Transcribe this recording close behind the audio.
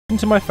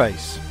into my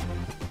face.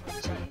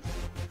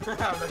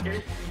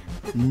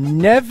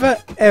 Never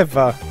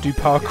ever do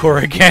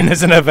parkour again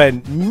as an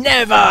event.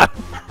 Never! I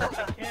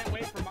can't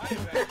wait for my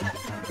event.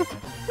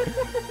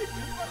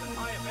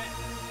 My event.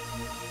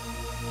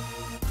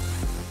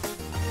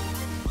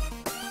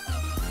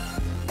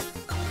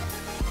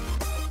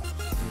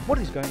 What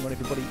is going on,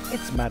 everybody?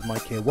 It's Mad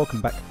Mike here.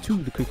 Welcome back to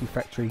the Cookie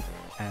Factory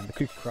and the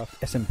CookieCraft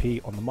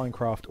SMP on the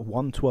Minecraft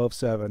 1.12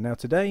 server. Now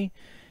today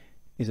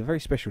is a very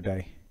special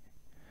day.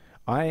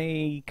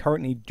 I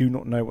currently do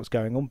not know what's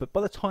going on, but by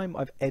the time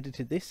I've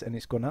edited this and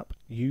it's gone up,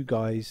 you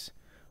guys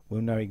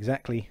will know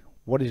exactly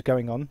what is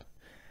going on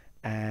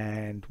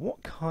and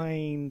what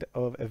kind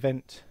of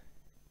event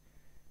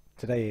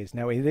today is.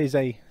 Now it is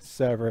a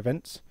server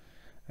event.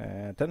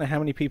 Don't know how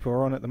many people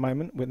are on at the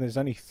moment. When there's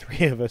only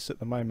 3 of us at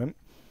the moment.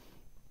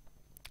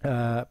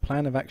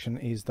 Plan of action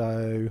is,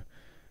 though,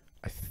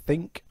 I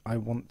think I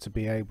want to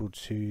be able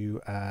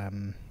to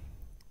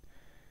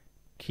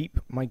keep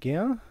my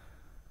gear.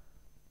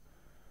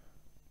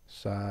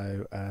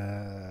 So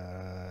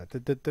 1,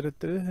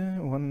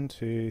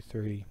 2,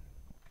 3,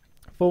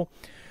 4.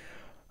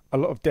 A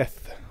lot of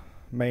death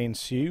may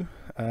ensue.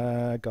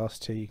 Gas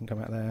T, you can come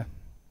out there.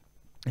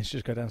 Let's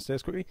just go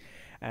downstairs quickly,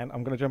 and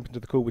I'm going to jump into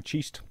the call with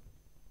Cheest,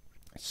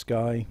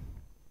 Sky,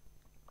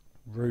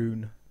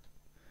 Rune,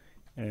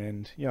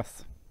 and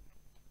yes,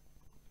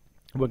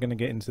 we're going to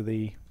get into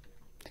the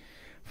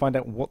find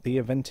out what the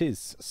event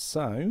is.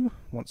 So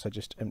once I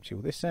just empty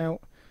all this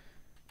out,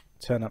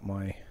 turn up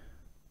my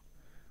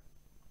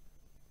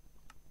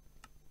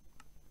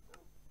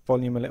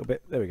volume a little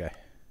bit, there we go.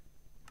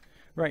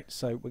 Right,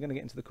 so we're going to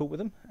get into the call with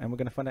them and we're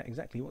going to find out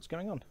exactly what's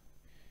going on.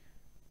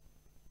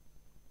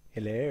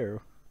 Hello.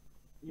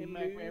 Good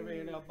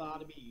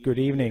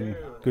evening.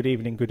 Good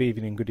evening, good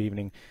evening, good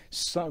evening.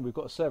 So we've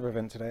got a server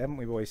event today, haven't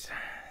we, boys?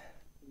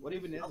 What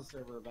even is a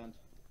server event?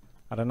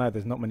 I don't know,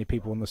 there's not many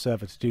people on the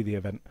server to do the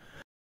event.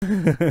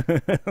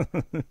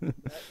 That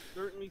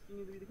certainly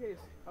seems to be the case.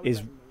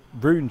 Is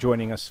Rune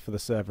joining us for the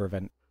server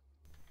event?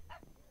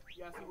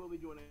 Yes, he will be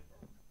joining.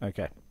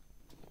 Okay.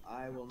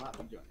 I will not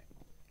be joining.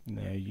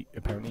 No,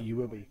 apparently you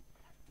will be.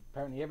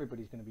 Apparently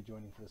everybody's going to be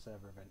joining for the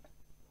server event.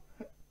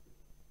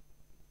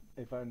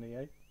 If only,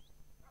 eh?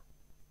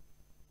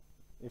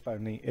 If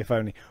only, if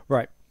only.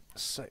 Right,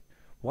 so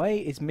why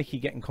is Mickey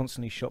getting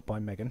constantly shot by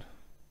Megan?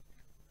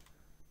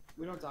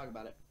 We don't talk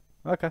about it.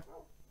 Okay.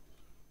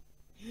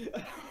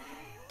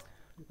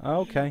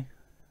 Okay.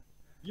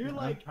 You're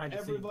like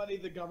everybody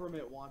the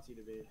government wants you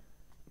to be.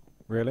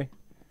 Really?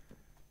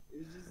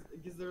 It's just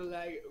because they're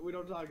like, we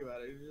don't talk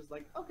about it. You're just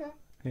like, okay.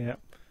 Yeah.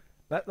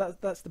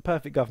 That's the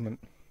perfect government.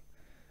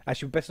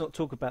 Actually, we best not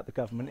talk about the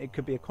government. It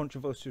could be a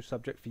controversial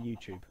subject for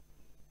YouTube.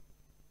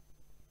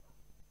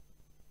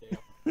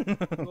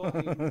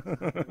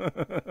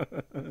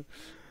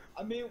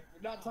 I mean,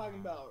 we're not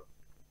talking about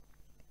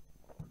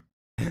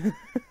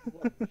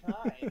what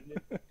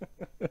kind.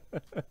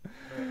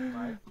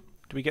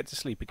 Do we get to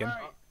sleep again?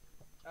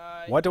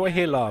 Right. Why do I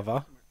hear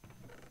lava?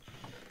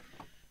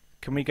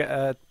 Can we get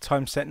a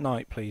time set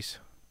night, please?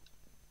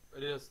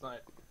 It is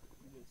night.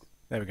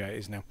 There we go, it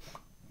is now.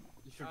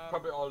 You should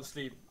probably all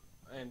sleep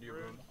and your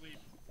room.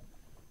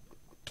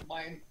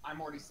 Mine, I'm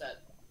already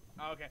set.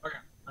 Oh, okay. Okay.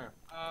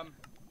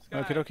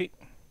 Sky, Okie dokie.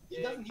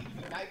 It doesn't need to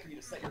be night for you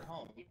to set your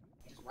home. You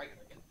just right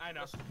click it. I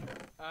know.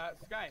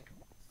 Sky,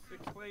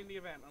 explain the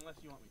event unless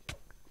you want me to.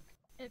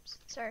 Oops,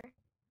 sorry.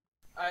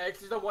 I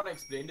actually don't want to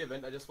explain the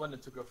event, I just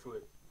wanted to go through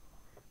it.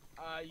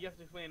 You have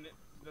to explain it.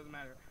 It doesn't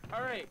matter.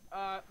 Alright,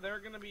 they're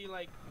gonna be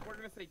like, we're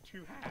gonna say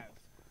 2 halves.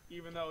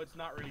 Even though it's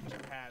not really 2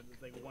 halves,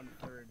 it's like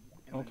 1/3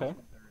 and Okay.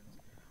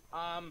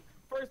 2/3.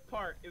 First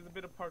part is a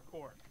bit of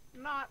parkour.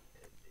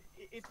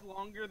 It's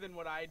longer than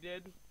what I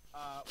did,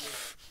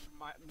 with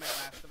my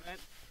last event.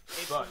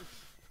 It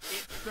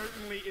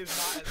certainly is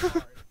not as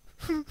hard.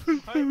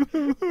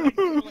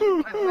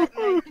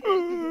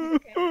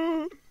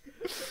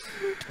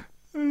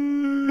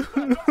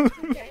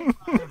 Okay.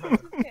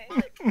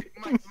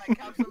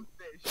 Have some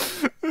fish.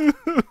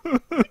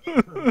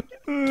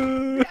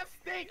 Yes,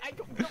 steak.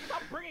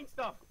 Stop bringing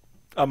stuff.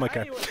 I'm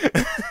okay.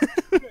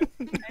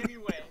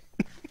 Anyway,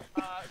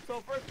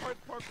 so first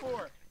part's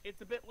parkour.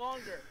 It's a bit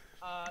longer.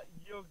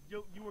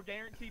 You were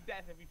guaranteed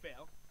death if you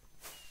fail.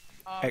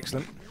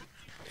 Excellent.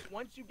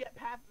 Once you get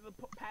past the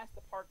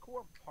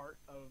parkour part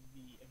of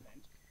the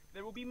event,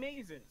 there will be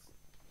mazes.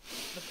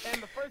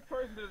 And the first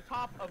person to the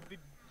top of the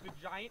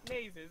giant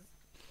mazes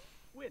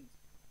wins.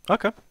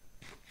 Okay.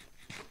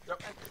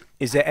 Yep.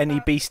 Is there any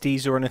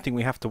beasties or anything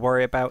we have to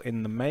worry about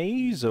in the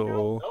maze,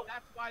 or? No,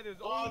 that's why there's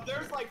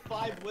There's like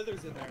 5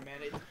 withers in there,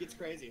 man. It gets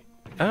crazy.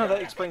 Oh,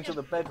 that explains all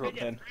the bedrock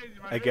then.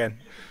 Again.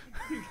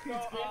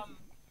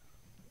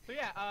 So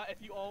yeah, if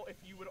you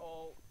would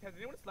all, has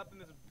anyone slept in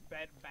this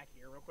bed back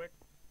here real quick?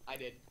 I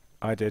did.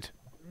 I did.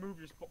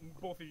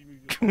 Both of you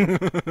move your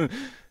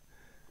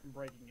I'm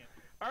breaking it.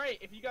 Alright,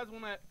 if you guys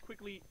want to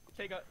quickly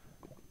take a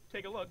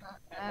look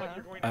at what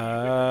you're going to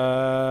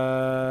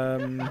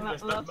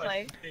do.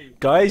 Lovely.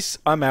 Guys,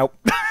 I'm out.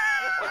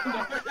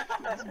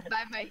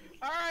 Bye, Mike.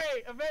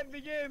 Alright, event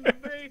begins.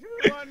 3,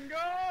 2, 1,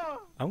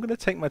 go! I'm gonna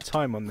take my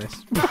time on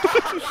this.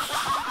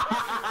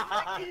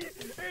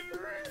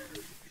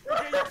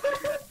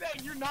 Okay,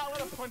 you're not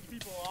allowed to punch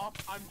people off.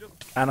 I'm just.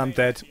 And I'm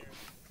dead.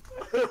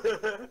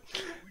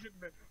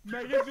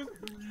 Megan just.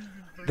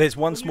 There's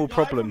one small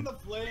problem.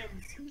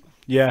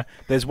 Yeah,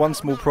 there's one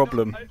small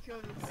problem.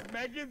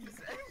 Megan's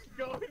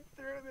going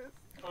through this.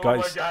 Oh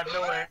Guys. my god,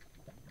 no way.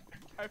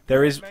 I feel There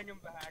like is- Megan's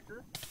a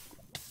hacker.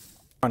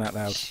 Run out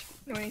loud.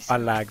 Noise. I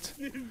lagged.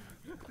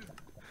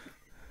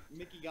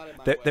 Mickey got it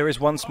my There way. is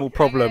one small Okay,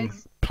 problem.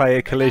 guys.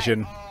 Player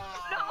collision. No!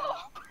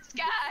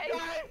 Sky!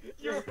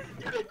 You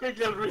did a quick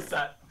little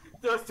reset.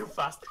 That was too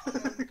fast.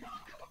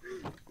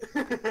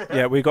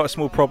 Yeah, we got a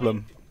small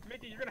problem.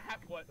 Mickey, you're gonna have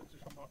what?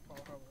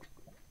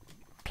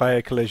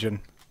 Player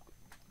collision.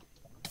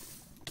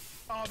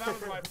 Oh, that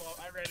was my fault.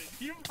 I read it.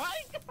 You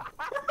Mike.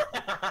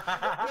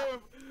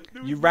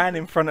 You ran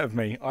in front of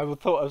me. I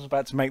thought I was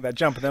about to make that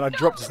jump, and then I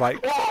dropped. It's like,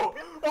 Oh!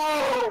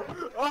 Oh!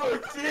 Oh,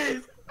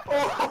 jeez!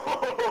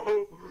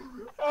 Oh!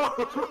 Oh!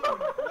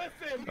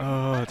 Listen.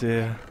 oh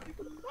dear.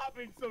 Stop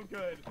being so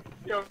good.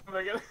 Yo,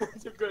 Megan,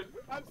 you're good.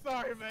 I'm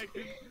sorry,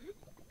 Megan.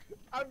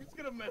 I'm just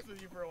gonna mess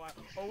with you for a while.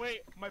 Oh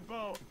wait, my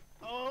bow.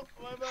 Oh,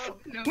 my bow.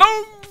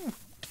 No!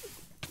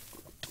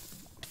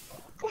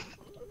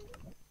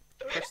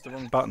 Pressed the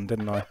wrong button,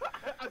 didn't I?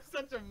 I'm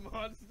such a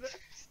monster.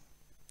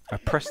 I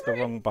pressed the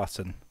wrong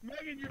button.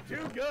 Megan, you're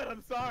too good.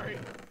 I'm sorry.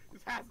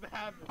 This has to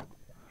happen.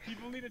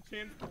 People need a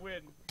chance to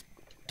win.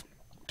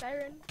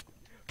 Byron.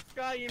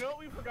 Sky, you know what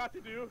we forgot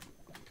to do?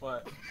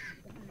 What?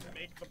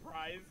 Make the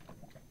prize.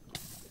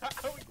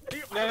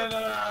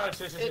 No.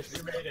 Cheese,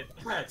 you made it.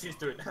 Cheese,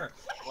 do it.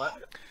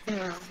 What?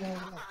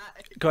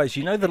 Guys,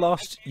 you know the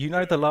last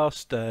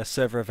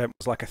server event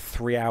was like a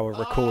 3-hour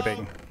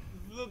recording.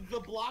 The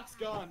block's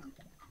gone.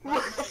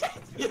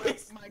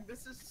 Yes. Mike,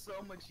 this is so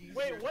much easier.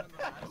 Wait, what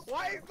the?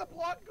 Why is the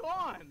block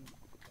gone?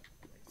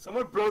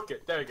 Someone broke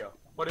it. There you go.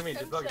 What do you mean?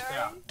 Just broke it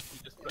down. You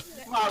just broke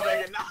it. Oh,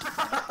 Megan.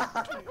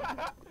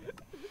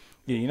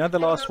 Yeah, you know the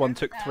last one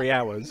took 3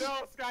 hours.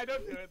 No, Sky,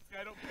 don't do it.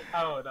 Sky, don't.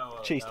 Oh, no.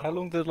 Jeez, no. how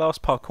long did the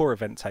last parkour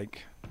event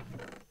take?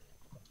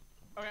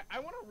 Okay, I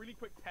want a really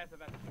quick test of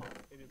that.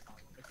 It is.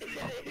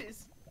 It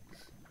is.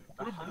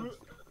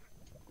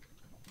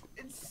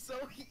 It's so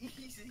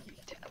easy.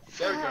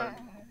 There we go.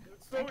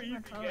 It's so easy.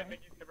 Yeah,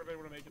 Mickey's never been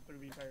able to make it through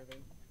the entire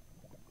thing.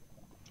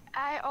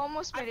 I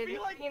almost made I it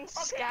feel like in okay,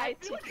 Sky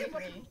I feel like TP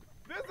me.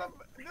 there's a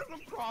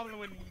problem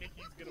when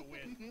Mickey's gonna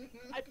win.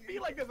 I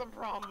feel like there's a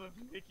problem if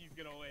Mickey's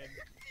gonna win.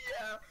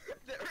 Yeah,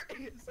 there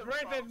is a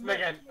Right then, problem.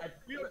 Megan,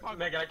 we don't talk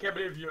Megan, I can't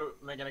believe you.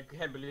 Megan, I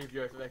can't believe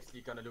you're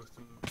actually gonna lose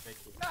to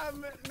Mickey.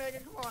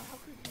 Megan, come on, how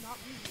could you not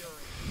be here?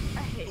 I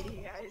hate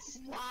you guys.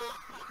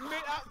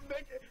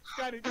 Megan,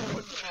 Sky, did you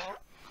put it off?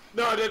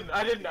 No, I didn't.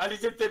 I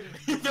legit didn't.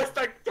 He just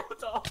like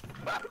got off.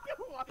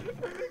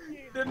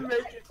 Didn't make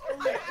it.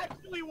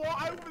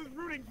 I was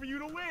rooting for you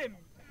to win.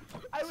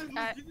 I was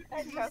I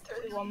legitimately. got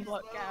through the one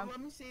block gap.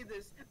 Let me say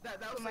this. That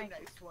was a Mike.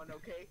 nice one,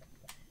 okay?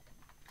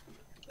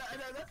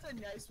 That's a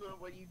nice one.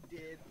 What you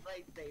did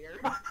right there.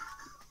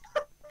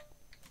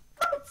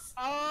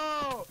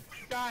 Oh,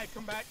 Sky,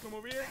 come back, come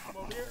over here,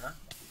 Yeah.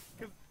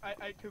 Cause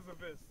of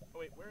this. Oh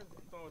wait, where is it?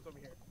 Oh, it's over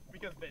here.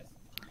 Because this.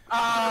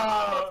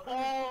 Oh.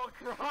 Oh,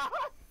 crap!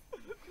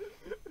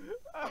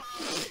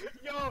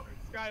 Yo,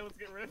 Sky, let's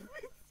get rid of it.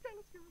 Sky,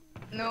 let's get rid of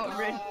it. No,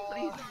 Rin,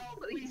 please.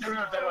 No.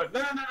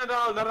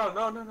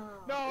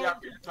 No. Yeah,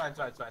 it's fine. It's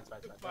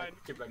fine.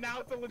 Keep like Now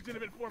it's a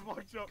legitimate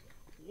 4-block jump.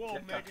 Whoa, Yeah.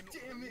 Megan.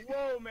 Damn it.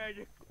 Whoa,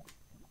 Megan.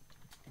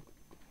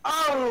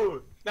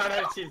 Oh! No,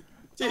 cheese.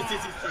 Cheese. I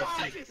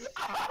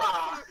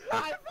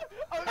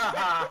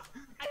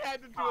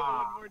had to do it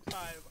one more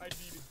time. I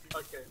needed to.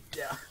 Okay,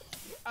 yeah.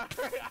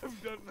 Alright, I'm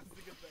done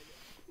messing with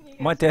Megan.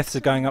 My deaths are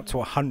going up to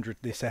 100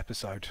 this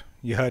episode.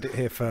 You heard it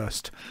here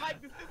first.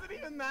 Mike, this isn't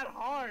even that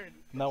hard.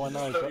 No, I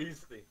know. So But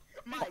easy.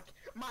 Mike,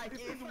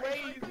 This if is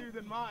way I easier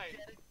than mine.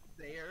 get it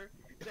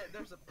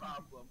there's a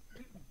problem.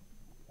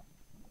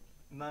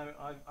 no,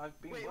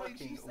 I've been Wait,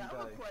 Chiefs, I have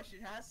a question.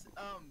 Has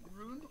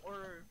Rune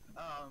or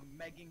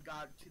Megan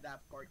got to that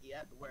part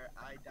yet where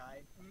I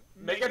died?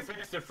 Megan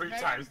finished it 3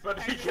 Megan- times, but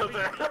we killed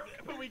her.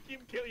 But we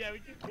keep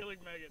killing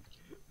Megan.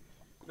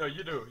 No,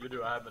 you do.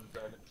 I haven't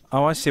done it.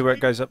 Oh, I see where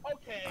it goes up.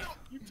 Okay,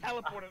 you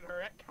teleported her.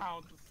 That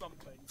counts as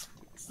something.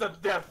 It's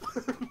not death.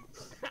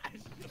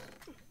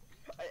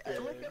 I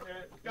look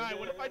at Guy,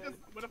 what if I just?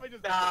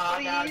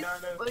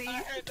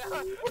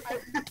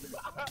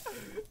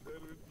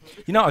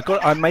 You know,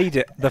 I made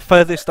it. The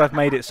furthest I've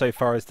made it so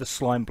far is the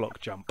slime block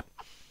jump.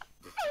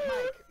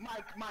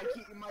 Mike,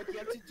 you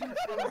have to do it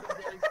from the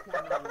very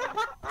corner away.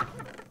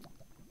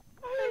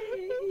 I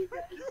hate you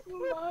guys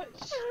so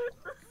much.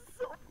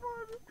 So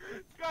fun.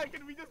 Sky,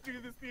 can we just do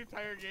this the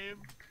entire game?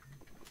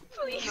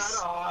 Please.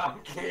 Not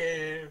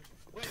okay.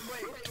 Wait,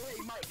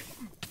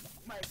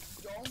 Mike,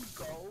 don't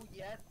go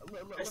yet.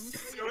 Let me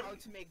show you how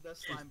to make the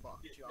slime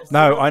block jump.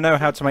 No, I know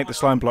how to make the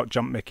slime block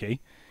jump, Mickey.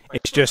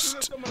 It's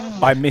just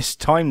I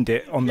mistimed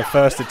it on the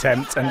first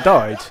attempt and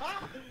died.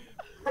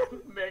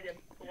 Megan.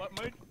 What,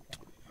 Mike?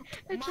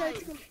 I tried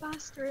to go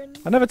faster and...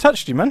 I never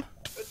touched you, man.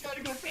 Let's try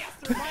to go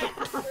faster, Mike!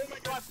 Oh my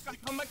god, Sky,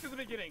 come back to the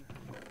beginning.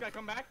 Sky,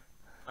 come back.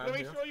 Let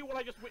me show you what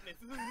I just witnessed.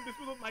 This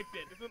was what Mike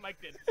did. This is what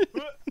Mike did.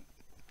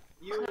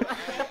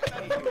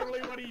 That's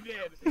literally what he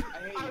did.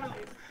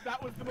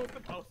 That was the most...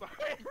 Oh, sorry.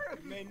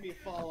 You made me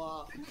fall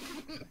off.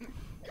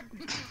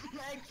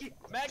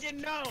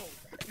 Megan, no!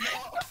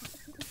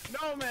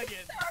 No, Megan!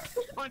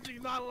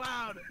 Punching's not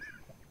allowed!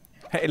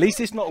 Hey, at least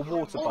it's not a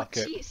water Oh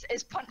bucket. jeez,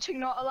 is punching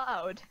not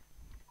allowed?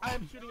 I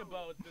am shooting a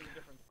bow, there's a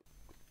difference.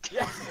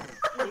 Yes!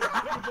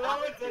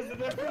 There's a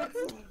difference.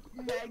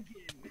 Megan.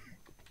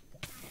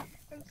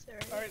 I'm sorry.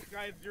 Alright,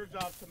 guys, your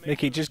job to make...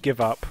 Nikki, just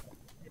give up.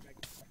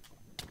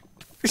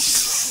 I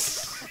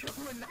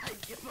will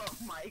not give up,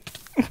 Mike.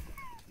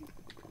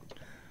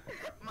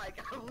 Mike,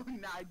 I will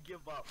not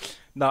give up.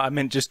 No, I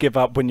meant just give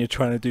up when you're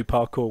trying to do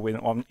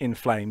parkour in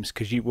flames,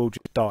 because you will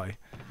just die.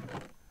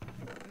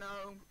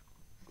 No.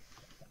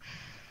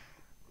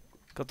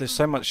 God, there's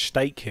so much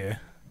steak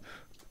here.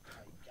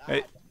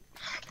 God.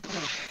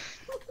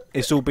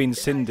 It's all been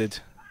cindered.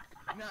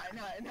 No.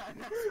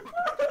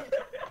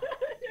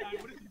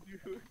 What did you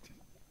do?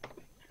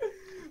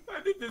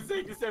 I think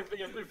the same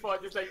thing as before,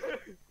 just like...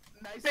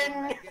 Nice Bing.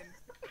 one, Megan.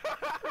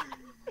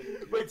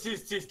 Wait,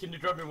 cheese, can you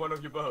drop me one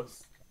of your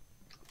bows?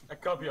 A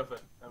copy of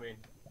it, I mean.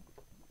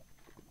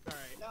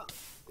 Alright. No,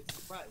 it's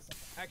a surprise.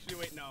 Actually,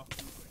 wait, no.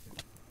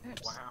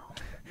 Wow.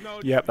 No.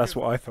 Yep, that's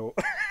what I thought.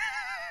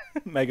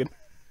 Megan.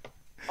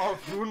 Oh,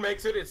 if Rune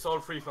makes it, it's all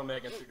free for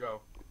Megan to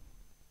go.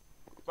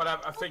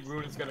 But I think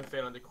Rune is gonna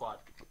fail on the quad.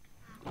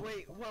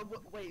 Wait,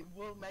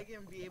 will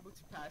Megan be able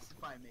to pass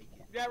if I make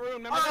it? Yeah, Rune,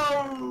 remember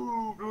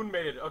Oh! Rune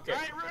made it, okay.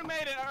 Alright, Rune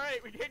made it,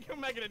 alright, we can't kill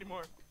Megan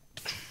anymore.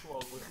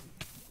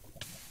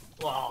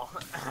 Well,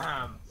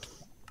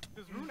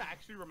 Does Rune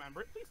actually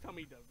remember it? Please tell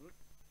me he doesn't.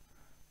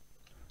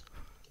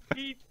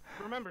 He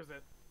remembers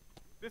it.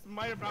 This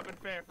might have not been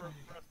fair for us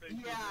to...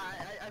 Yeah,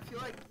 I feel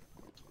like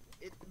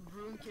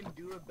Rune can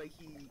do it, but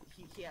he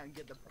can't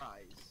get the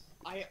prize.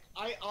 I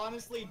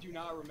honestly do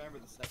not remember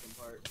the second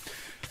part.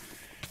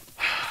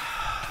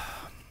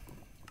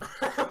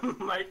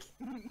 Mike.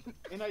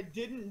 And I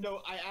didn't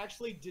know, I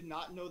actually did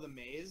not know the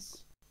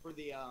maze for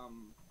the,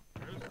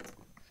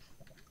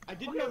 I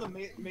didn't know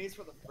the maze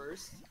for the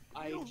first.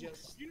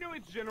 You knew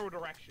its general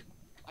direction.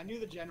 I knew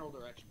the general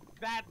direction.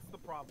 That's the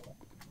problem.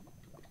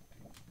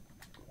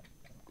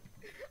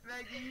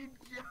 Megan,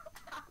 you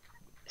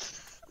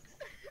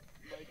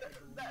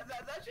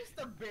that's just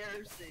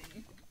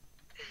embarrassing.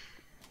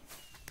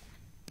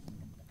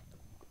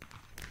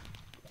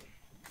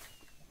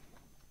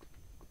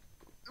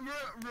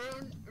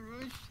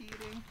 Rune's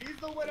cheating. He's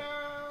the winner!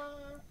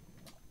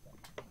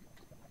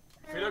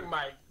 I feel like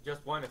Mike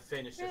just want to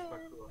finish this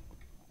parkour.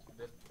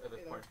 At this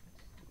point.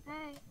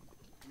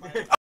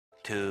 Hey.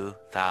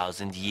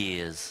 2,000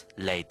 years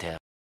later.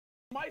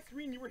 My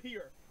screen, you were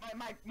here.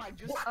 Mike,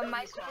 just On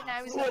my screen,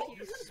 I was like like,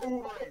 just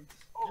sprint.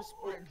 Just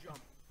sprint jump.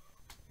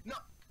 No,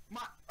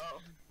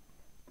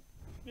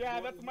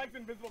 Yeah, that's Mike's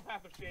invisible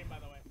path of shame, by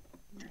the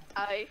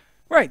way.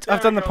 Right,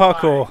 I've done the we go,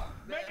 parkour.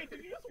 Megan,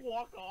 did you just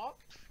walk off?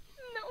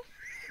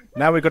 no.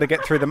 Now we've got to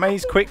get through the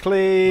maze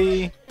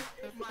quickly.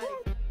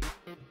 Mike.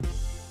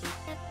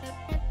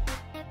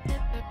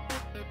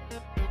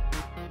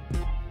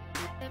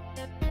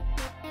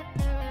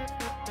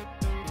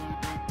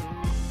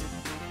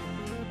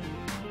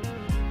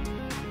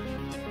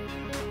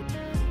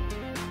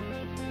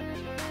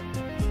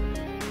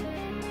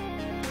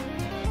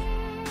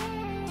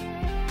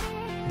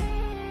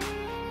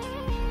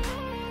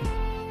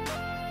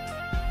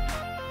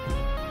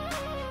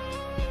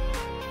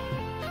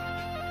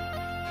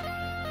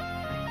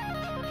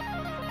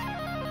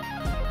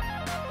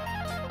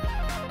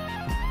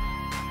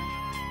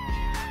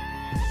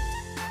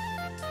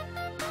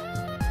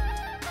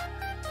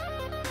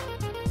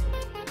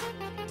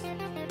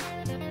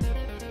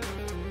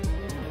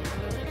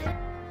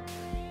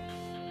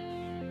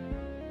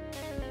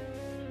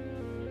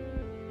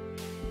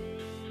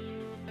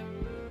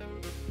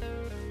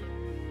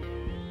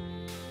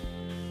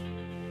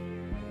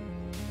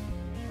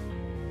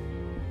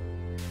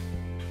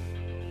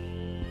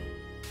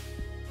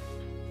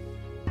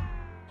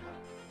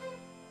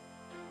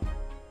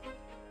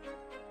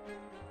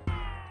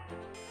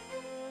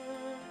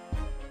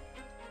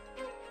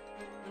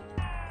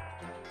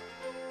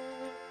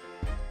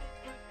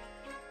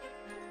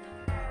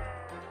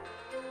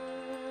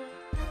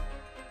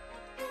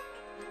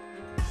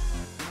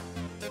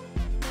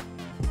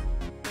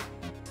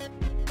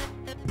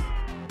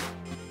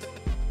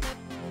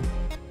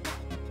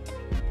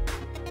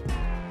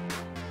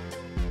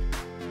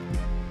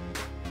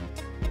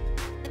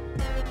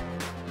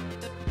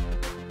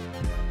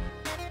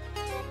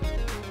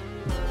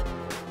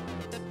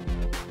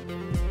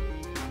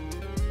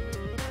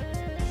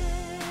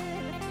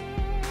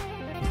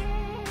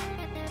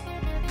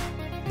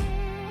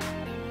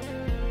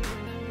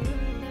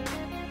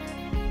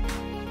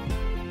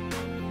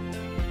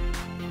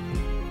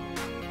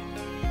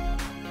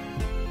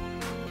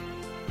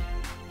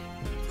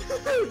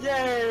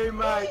 Yay,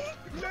 Mike!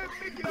 Let's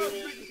pick it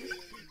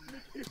up.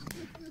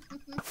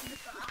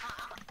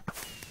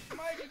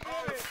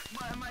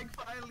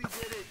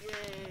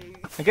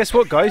 And guess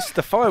what, guys?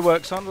 The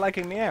fireworks aren't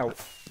lagging me out.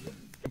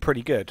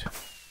 Pretty good.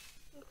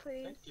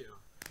 Please. Thank you.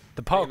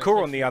 The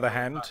parkour, on the other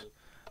hand,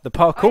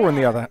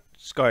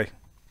 Sky,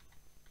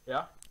 Yeah?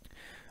 are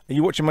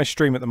you watching my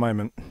stream at the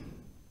moment?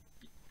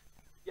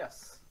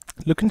 Yes.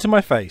 Look into my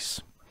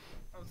face.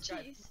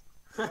 Jeez.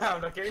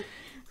 I'm okay.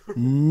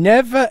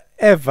 Never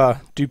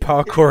ever do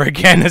parkour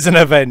again as an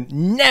event.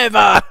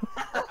 Never!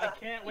 I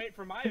can't wait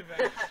for my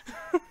event.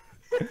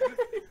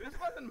 This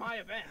wasn't my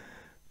event.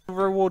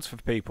 Rewards for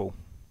people.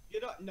 You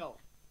don't no.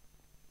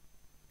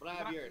 But I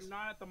have yours.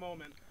 Not at the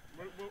moment.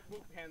 We'll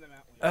hand them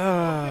out later.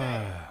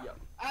 Ah.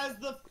 As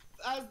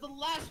the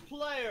last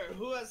player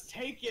who has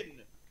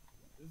taken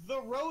the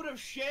road of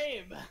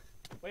shame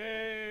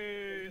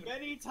Wait.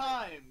 many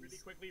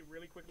times,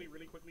 Really quickly.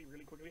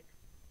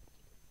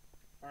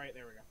 All right,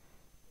 there we go.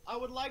 I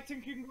would like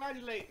to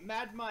congratulate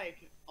Mad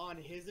Mike on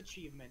his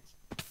achievement.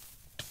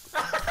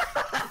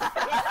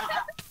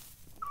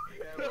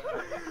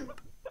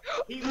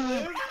 He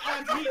lived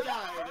and he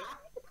died.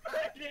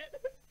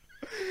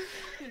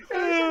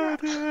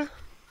 Can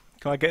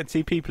I get a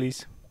TP,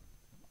 please?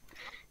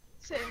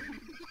 Same.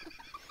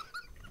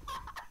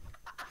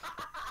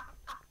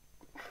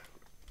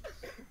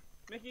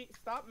 Mickey,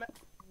 stop.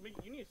 Mickey,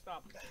 you need to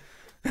stop.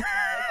 Go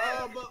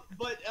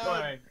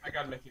ahead. I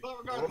gotta make it. But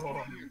regardless, come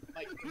over here.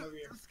 Mike, come over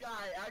here. Sky,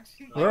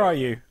 actually. Where are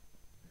you?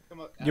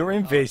 Come on, You're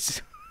in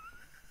Viz.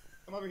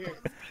 Come over here.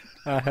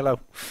 Hello.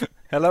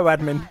 Hello,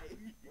 admin.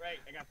 Right,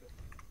 I got this.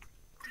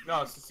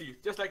 No, see,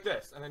 just like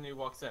this, and then he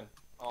walks in.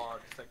 Or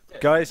just like this.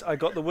 Guys, I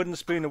got the Wooden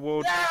Spoon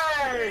Award.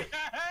 Yay!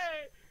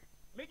 Hey!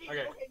 Mickey,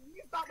 Okay. you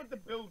can stop with the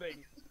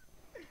building.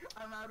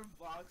 I'm out of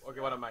box. Okay,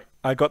 what am I?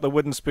 I got the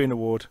Wooden Spoon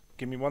Award.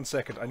 Give me 1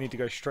 second. I need to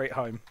go straight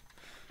home.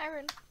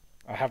 Aaron.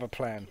 I have a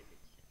plan.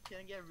 Can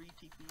I get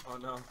re-TP? Oh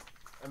no.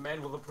 A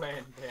man with a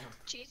plan, damn.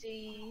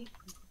 Cheesy.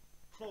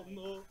 Oh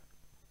no.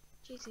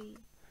 Cheesy.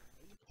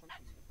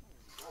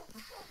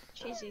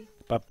 Cheesy.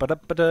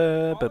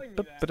 Ba-ba-da-ba-da, Calling me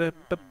that.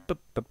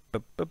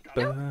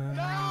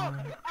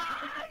 ba-ba-da-ba-ba-ba-ba-ba.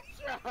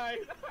 I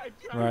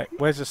tried. Right,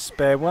 where's a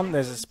spare one?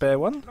 There's a spare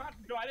one.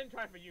 No, I didn't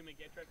try for you,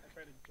 Mickey. I tried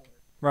it before.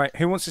 Right,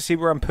 who wants to see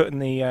where I'm putting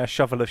the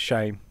shovel of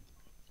shame?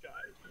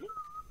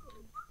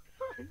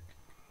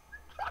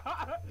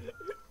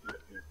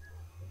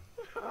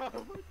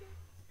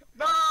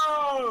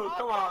 No!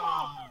 Come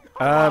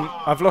on!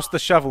 I've lost the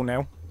shovel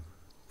now.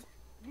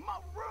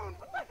 Rune,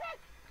 what the heck?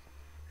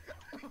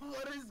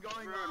 What is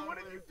going Rune, on? what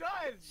have you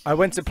done? I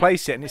went to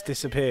place it and it's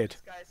disappeared.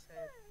 Sky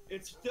said.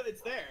 It's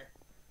there.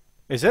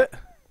 Is it?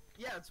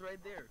 Yeah, it's right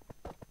there.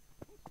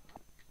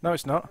 No,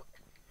 it's not.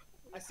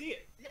 I see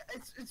it. Yeah,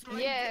 it's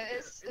right Yeah, there.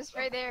 it's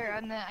right there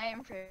on the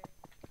item frame.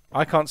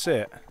 I can't see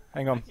it.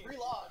 Hang on.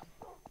 Relog.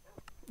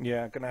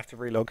 Yeah, I'm gonna have to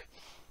relog.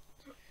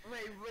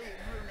 Wait,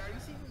 Rune, are you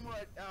seeing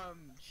what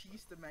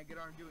Cheese the Megadon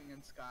are doing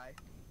in Sky?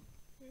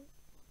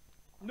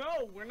 No,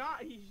 we're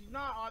not. He's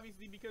not,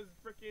 obviously, because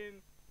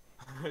freaking.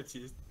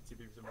 Jeez,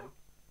 TP someone.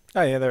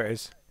 Oh yeah, there it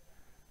is.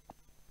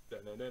 No,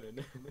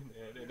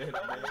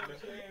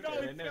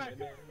 it's not.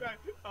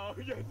 Oh,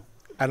 yes.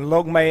 And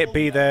long may it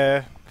be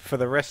there for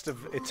the rest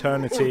of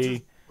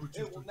eternity.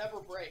 It will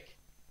never break.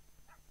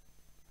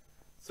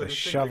 So The they think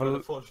they're shovel-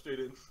 gonna fall straight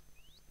in.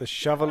 The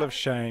shovel of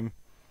shame.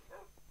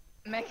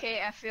 Mickey,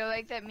 I feel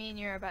like that me and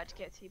you are about to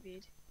get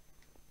TB'd.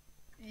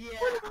 Yeah.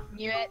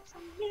 Knew it.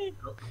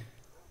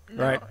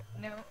 No, Right.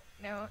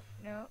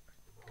 No.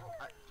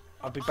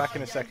 I'll be back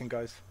in a second,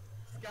 guys.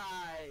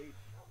 Sky.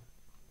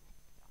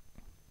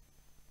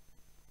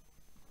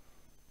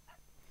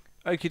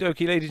 Okie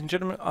dokie, ladies and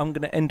gentlemen, I'm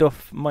going to end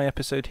off my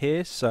episode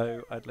here,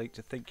 so I'd like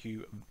to thank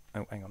you...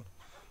 Oh, hang on.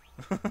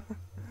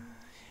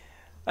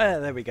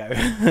 There we go.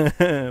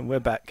 We're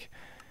back.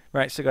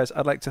 Right, so guys,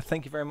 I'd like to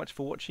thank you very much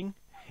for watching.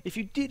 If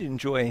you did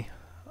enjoy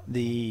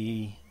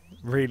the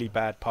really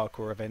bad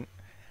parkour event,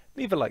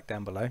 leave a like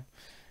down below.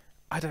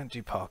 I don't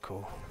do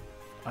parkour.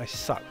 I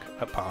suck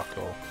at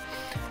parkour.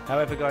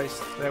 However,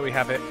 guys, there we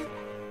have it.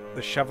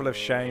 The shovel of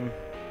shame.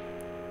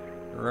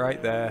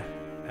 Right there.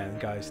 And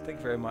guys, thank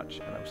you very much,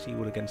 and I'll see you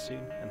all again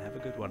soon, and have a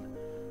good one.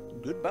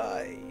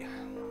 Goodbye.